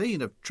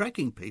 2017 of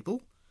tracking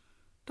people.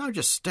 Don't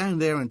just stand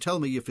there and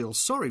tell me you feel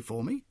sorry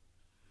for me.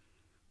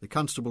 The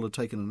constable had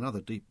taken another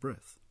deep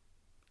breath.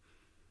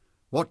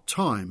 What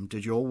time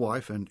did your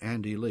wife and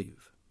Andy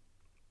leave?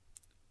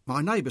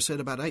 My neighbour said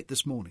about 8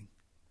 this morning.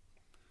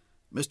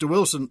 Mr.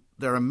 Wilson,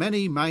 there are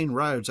many main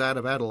roads out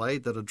of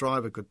Adelaide that a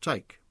driver could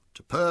take,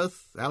 to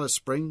Perth, Alice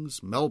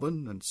Springs,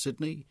 Melbourne and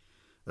Sydney,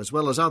 as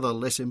well as other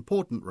less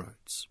important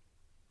roads.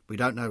 We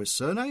don't know his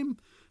surname,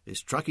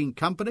 his trucking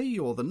company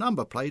or the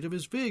number plate of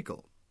his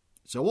vehicle,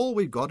 so all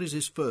we've got is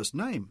his first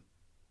name.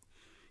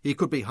 He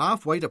could be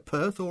halfway to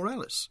Perth or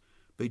Alice,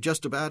 be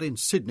just about in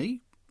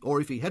Sydney, or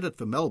if he headed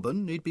for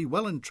Melbourne, he'd be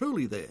well and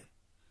truly there.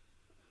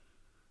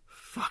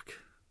 Fuck.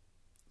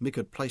 Mick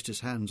had placed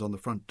his hands on the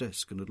front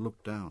desk and had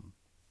looked down.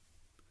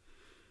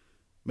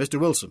 Mr.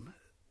 Wilson,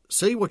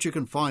 see what you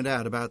can find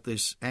out about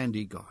this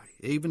Andy guy,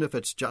 even if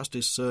it's just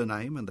his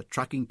surname and the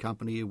trucking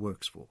company he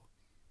works for.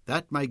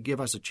 That may give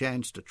us a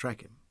chance to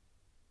track him.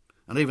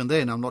 And even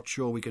then, I'm not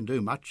sure we can do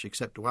much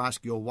except to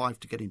ask your wife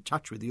to get in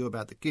touch with you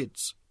about the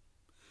kids.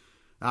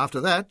 After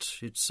that,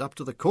 it's up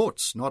to the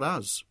courts, not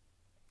us.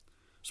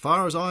 As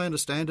far as I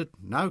understand it,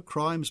 no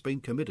crime's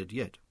been committed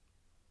yet.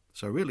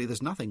 So really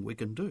there's nothing we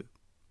can do.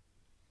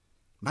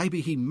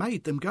 Maybe he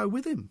made them go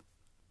with him.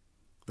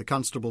 The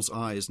constable's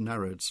eyes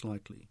narrowed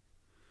slightly.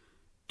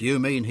 Do you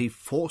mean he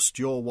forced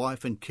your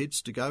wife and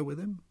kids to go with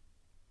him?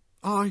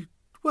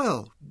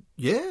 Well,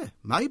 yeah,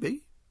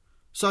 maybe.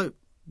 So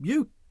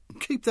you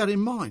keep that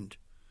in mind,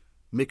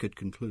 Mick had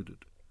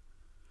concluded.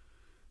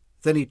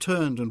 Then he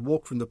turned and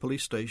walked from the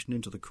police station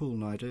into the cool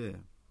night air.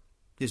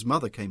 His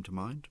mother came to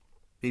mind.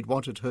 He'd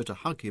wanted her to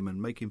hug him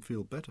and make him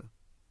feel better.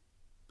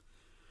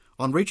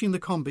 On reaching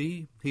the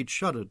combi, he'd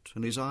shuddered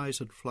and his eyes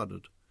had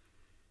flooded.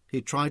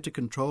 He'd tried to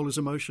control his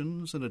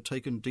emotions and had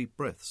taken deep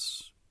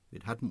breaths.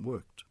 It hadn't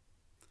worked.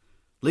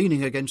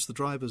 Leaning against the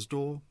driver's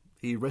door,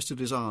 he rested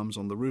his arms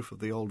on the roof of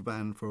the old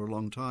van for a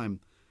long time,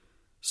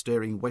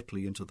 staring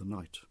wetly into the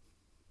night.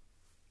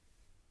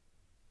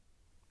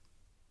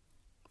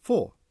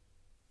 4.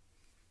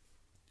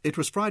 It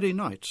was Friday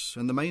night,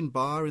 and the main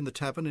bar in the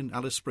tavern in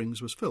Alice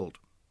Springs was filled.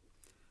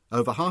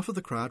 Over half of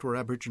the crowd were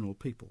Aboriginal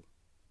people.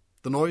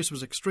 The noise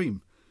was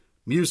extreme,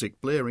 music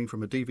blaring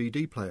from a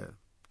DVD player,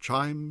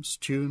 chimes,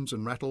 tunes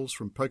and rattles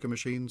from poker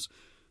machines,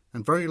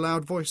 and very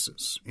loud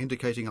voices,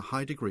 indicating a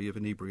high degree of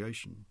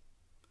inebriation.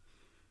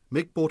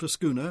 Mick bought a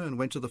schooner and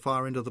went to the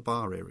far end of the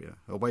bar area,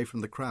 away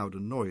from the crowd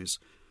and noise,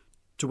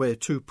 to where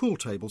 2 pool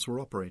tables were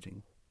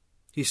operating.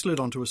 He slid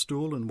onto a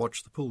stool and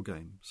watched the pool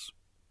games.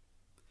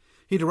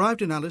 He'd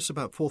arrived in Alice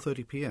about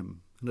 4:30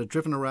 p.m. and had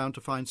driven around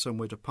to find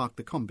somewhere to park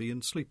the combi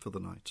and sleep for the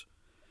night.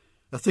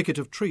 A thicket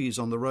of trees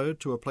on the road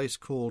to a place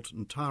called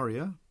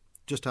Ntaria,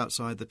 just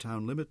outside the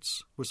town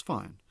limits, was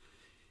fine,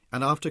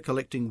 and after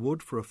collecting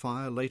wood for a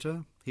fire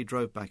later, he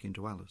drove back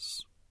into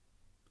Alice.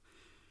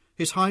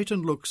 His height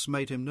and looks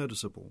made him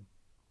noticeable.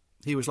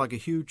 He was like a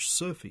huge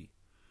surfie.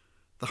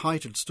 The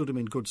height had stood him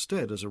in good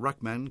stead as a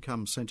ruckman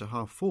come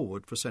centre-half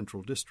forward for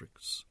Central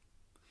Districts.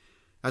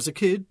 As a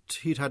kid,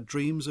 he'd had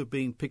dreams of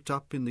being picked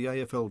up in the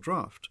AFL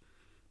draft,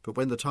 but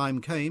when the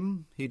time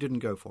came, he didn't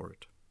go for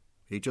it.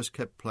 He just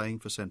kept playing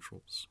for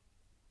Centrals.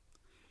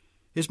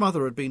 His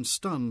mother had been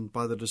stunned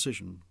by the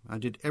decision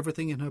and did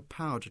everything in her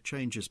power to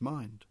change his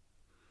mind.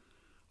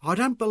 "I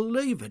don't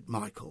believe it,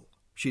 Michael,"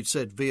 she'd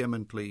said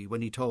vehemently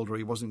when he told her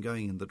he wasn't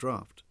going in the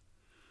draft.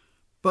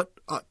 "But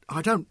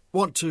I don't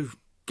want to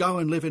go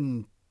and live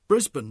in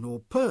Brisbane or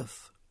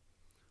Perth."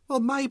 "Well,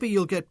 maybe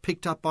you'll get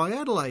picked up by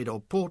Adelaide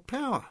or Port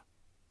Power."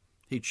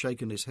 He'd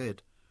shaken his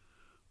head.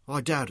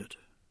 "I doubt it.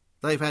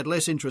 They've had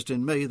less interest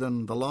in me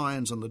than the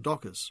Lions and the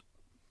Dockers."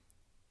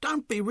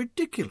 "Don't be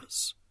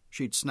ridiculous,"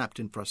 she'd snapped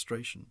in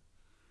frustration.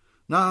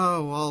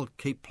 "No, I'll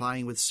keep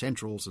playing with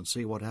Centrals and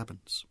see what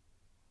happens."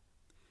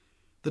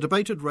 The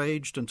debate had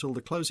raged until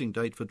the closing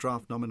date for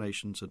draft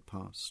nominations had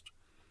passed.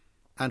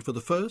 And for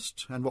the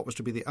first, and what was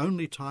to be the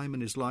only time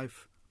in his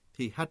life,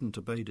 he hadn't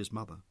obeyed his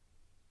mother.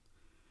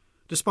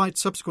 Despite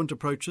subsequent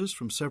approaches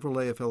from several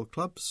AFL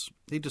clubs,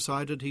 he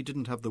decided he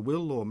didn't have the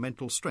will or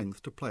mental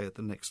strength to play at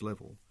the next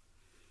level.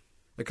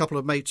 A couple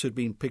of mates who'd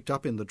been picked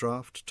up in the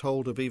draft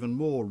told of even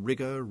more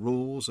rigour,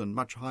 rules and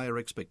much higher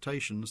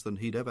expectations than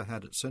he'd ever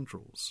had at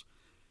Centrals.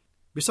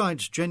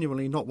 Besides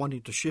genuinely not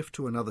wanting to shift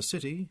to another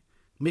city,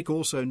 Mick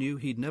also knew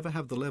he'd never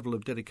have the level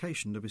of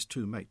dedication of his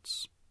two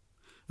mates.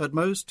 At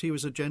most, he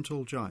was a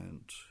gentle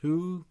giant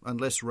who,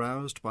 unless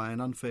roused by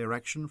an unfair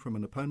action from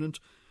an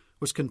opponent,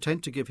 was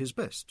content to give his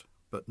best,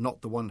 but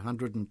not the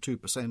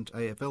 102%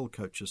 AFL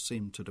coaches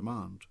seemed to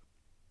demand.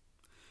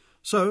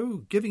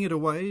 So, giving it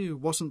away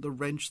wasn't the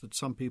wrench that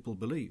some people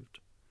believed.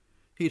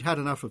 He'd had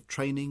enough of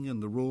training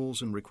and the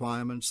rules and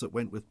requirements that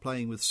went with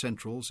playing with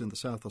Centrals in the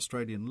South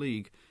Australian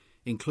League,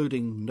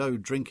 including no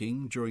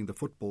drinking during the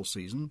football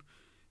season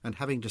and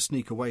having to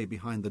sneak away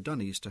behind the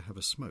dunnies to have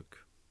a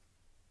smoke.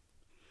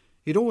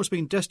 He'd always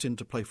been destined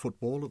to play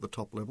football at the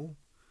top level.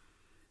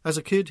 As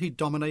a kid, he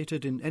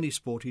dominated in any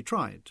sport he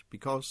tried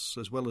because,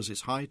 as well as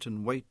his height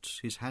and weight,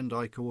 his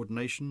hand-eye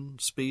coordination,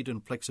 speed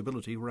and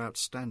flexibility were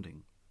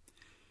outstanding.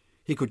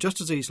 He could just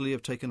as easily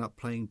have taken up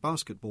playing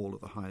basketball at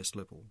the highest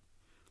level.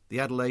 The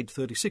Adelaide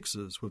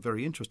 36ers were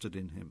very interested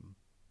in him.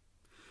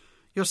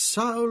 "You're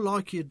so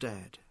like your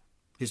dad,"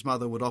 his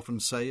mother would often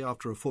say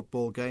after a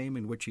football game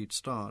in which he'd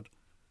starred.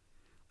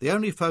 The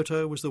only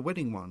photo was the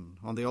wedding one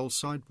on the old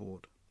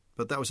sideboard,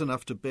 but that was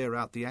enough to bear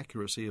out the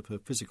accuracy of her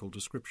physical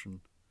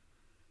description.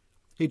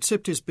 He'd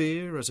sipped his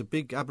beer as a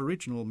big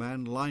Aboriginal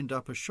man lined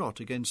up a shot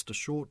against a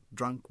short,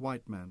 drunk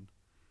white man.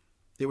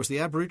 It was the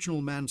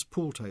Aboriginal man's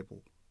pool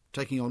table,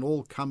 taking on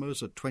all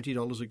comers at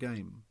 $20 a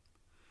game.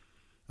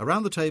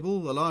 Around the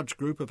table, a large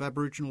group of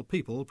Aboriginal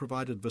people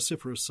provided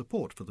vociferous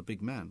support for the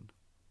big man.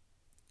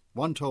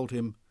 One told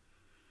him,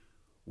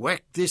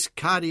 "Whack this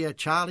cardia,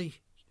 Charlie.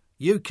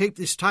 You keep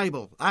this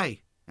table,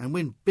 and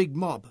win big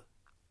mob."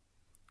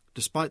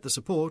 Despite the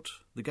support,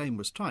 the game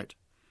was tight.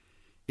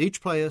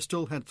 Each player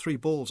still had 3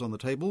 balls on the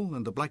table,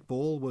 and the black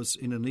ball was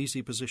in an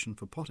easy position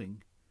for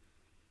potting.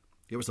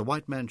 It was the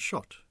white man's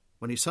shot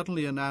when he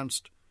suddenly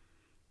announced,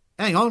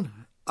 "Hang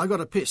on, I got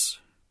to piss."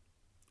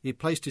 He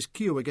placed his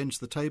cue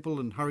against the table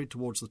and hurried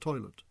towards the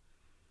toilet.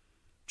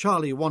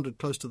 Charlie wandered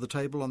close to the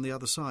table on the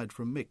other side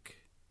from Mick,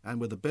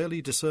 and with a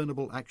barely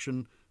discernible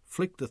action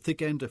flicked the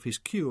thick end of his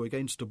cue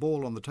against a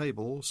ball on the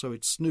table so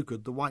it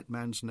snookered the white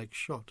man's next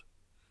shot.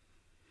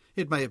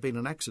 It may have been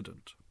an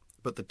accident,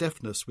 but the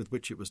deftness with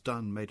which it was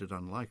done made it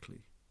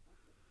unlikely.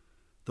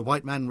 The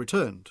white man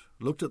returned,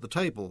 looked at the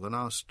table and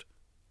asked,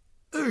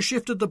 "Who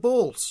shifted the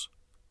balls?"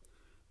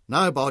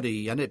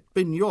 "Nobody, and it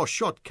been your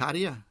shot,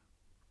 Cardia."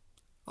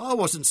 "I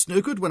wasn't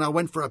snookered when I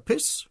went for a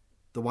piss,"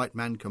 the white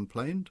man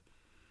complained.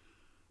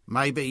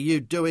 "Maybe you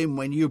do him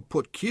when you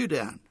put cue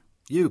down.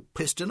 You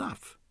pissed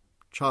enough."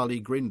 Charlie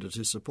grinned at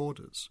his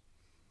supporters.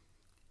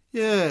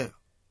 "Yeah,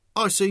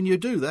 I seen you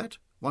do that,"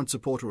 one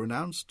supporter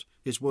announced,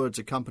 his words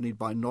accompanied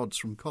by nods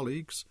from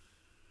colleagues.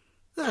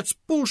 "That's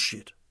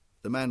bullshit,"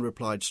 the man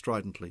replied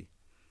stridently.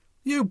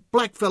 "You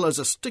blackfellas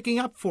are sticking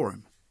up for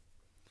him."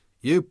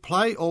 "You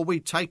play or we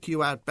take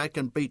you out back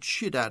and beat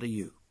shit out of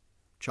you,"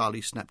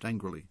 Charlie snapped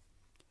angrily.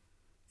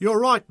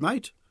 "You're right,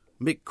 mate,"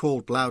 Mick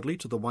called loudly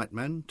to the white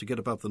man to get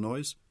above the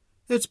noise.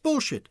 "It's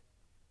bullshit.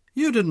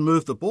 You didn't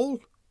move the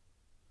ball."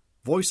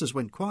 Voices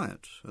went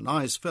quiet and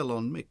eyes fell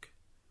on Mick.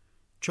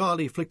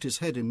 Charlie flicked his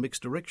head in Mick's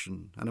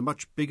direction, and a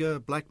much bigger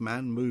black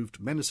man moved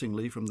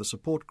menacingly from the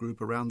support group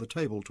around the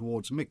table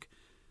towards Mick,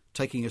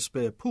 taking a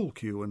spare pool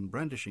cue and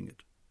brandishing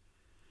it.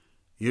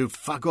 "You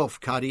fuck off,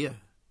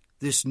 Cardia.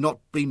 This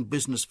not been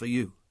business for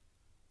you."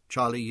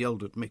 Charlie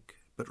yelled at Mick,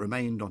 but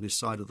remained on his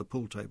side of the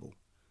pool table.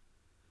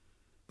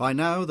 By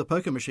now the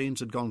poker machines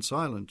had gone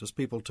silent as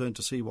people turned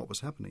to see what was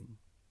happening.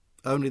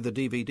 Only the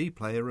DVD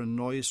player and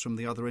noise from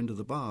the other end of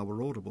the bar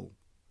were audible.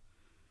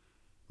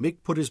 Mick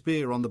put his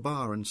beer on the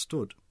bar and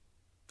stood.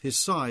 His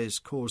size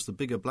caused the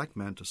bigger black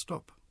man to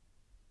stop.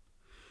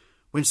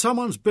 "When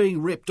someone's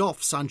being ripped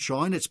off,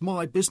 Sunshine, it's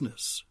my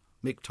business,"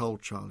 Mick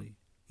told Charlie.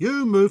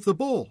 "You moved the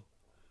ball.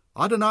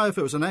 I don't know if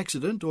it was an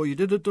accident or you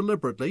did it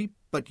deliberately,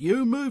 but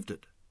you moved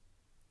it."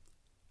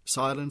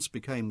 Silence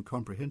became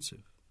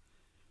comprehensive.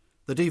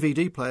 The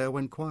DVD player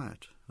went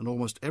quiet, and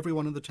almost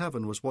everyone in the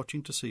tavern was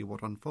watching to see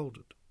what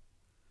unfolded.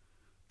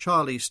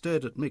 Charlie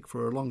stared at Mick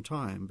for a long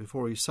time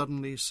before he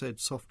suddenly said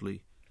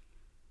softly,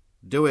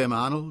 "Do him,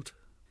 Arnold."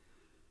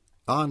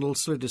 Arnold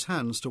slid his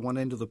hands to one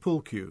end of the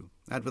pool cue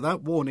and,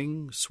 without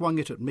warning, swung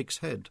it at Mick's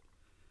head.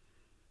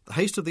 The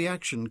haste of the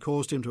action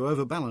caused him to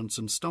overbalance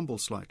and stumble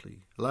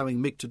slightly,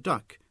 allowing Mick to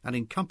duck and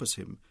encompass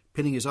him,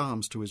 pinning his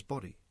arms to his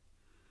body.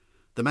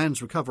 The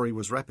man's recovery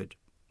was rapid.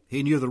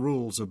 He knew the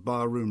rules of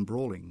barroom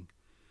brawling.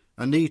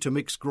 A knee to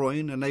Mick's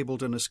groin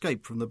enabled an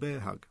escape from the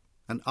bear hug,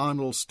 and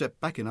Arnold stepped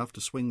back enough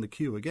to swing the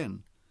cue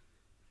again.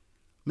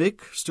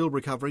 Mick, still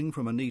recovering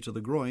from a knee to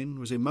the groin,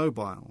 was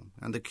immobile,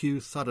 and the cue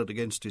thudded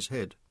against his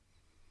head.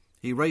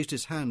 He raised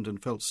his hand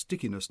and felt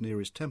stickiness near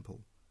his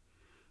temple.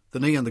 The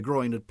knee and the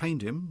groin had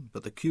pained him,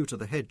 but the cue to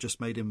the head just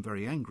made him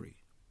very angry.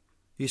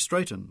 He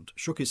straightened,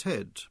 shook his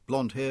head,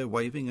 blonde hair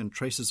waving and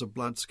traces of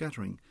blood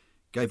scattering,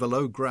 gave a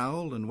low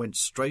growl and went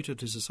straight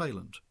at his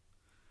assailant.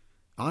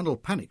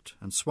 Arnold panicked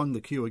and swung the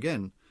cue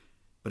again,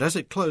 but as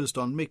it closed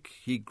on Mick,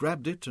 he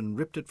grabbed it and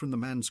ripped it from the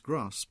man's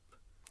grasp.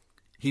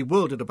 He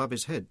whirled it above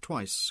his head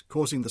twice,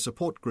 causing the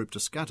support group to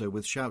scatter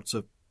with shouts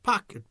of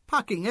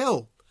 "Fucking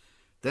hell!"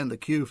 Then the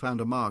cue found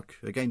a mark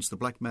against the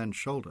black man's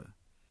shoulder.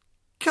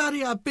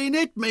 "Cartier been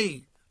hit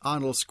me!"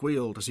 Arnold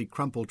squealed as he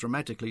crumpled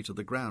dramatically to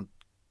the ground.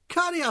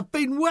 "Cartier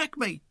been whack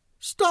me!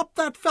 Stop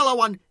that fellow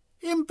one!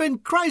 Him been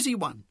crazy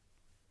one!"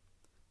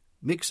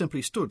 Mick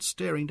simply stood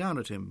staring down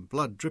at him,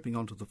 blood dripping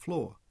onto the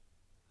floor.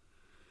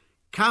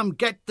 "Come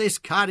get this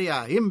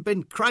Cartier! Him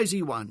been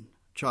crazy one!"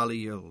 Charlie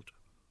yelled.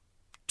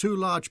 Two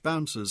large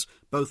bouncers,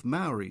 both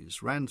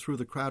Maoris, ran through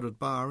the crowded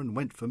bar and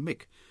went for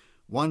Mick,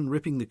 one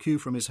ripping the cue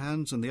from his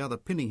hands and the other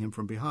pinning him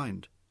from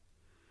behind.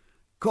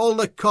 "Call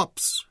the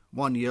cops!"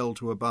 one yelled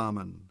to a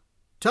barman.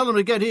 "Tell them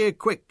to get here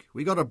quick!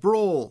 We got a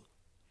brawl!"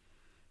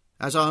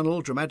 As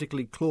Arnold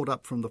dramatically clawed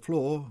up from the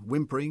floor,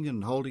 whimpering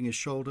and holding his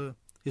shoulder,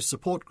 his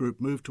support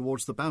group moved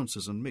towards the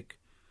bouncers and Mick.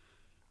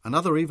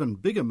 Another even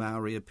bigger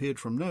Maori appeared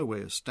from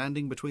nowhere,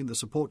 standing between the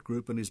support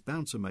group and his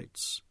bouncer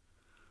mates.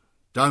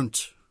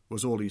 "Don't,"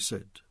 was all he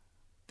said.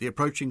 The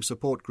approaching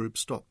support group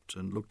stopped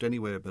and looked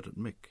anywhere but at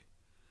Mick.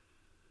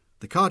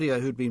 The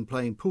Cartier who'd been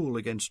playing pool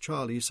against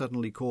Charlie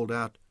suddenly called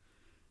out,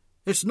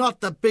 "It's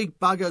not the big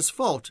bugger's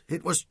fault.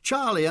 It was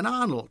Charlie and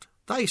Arnold.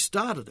 They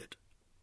started it."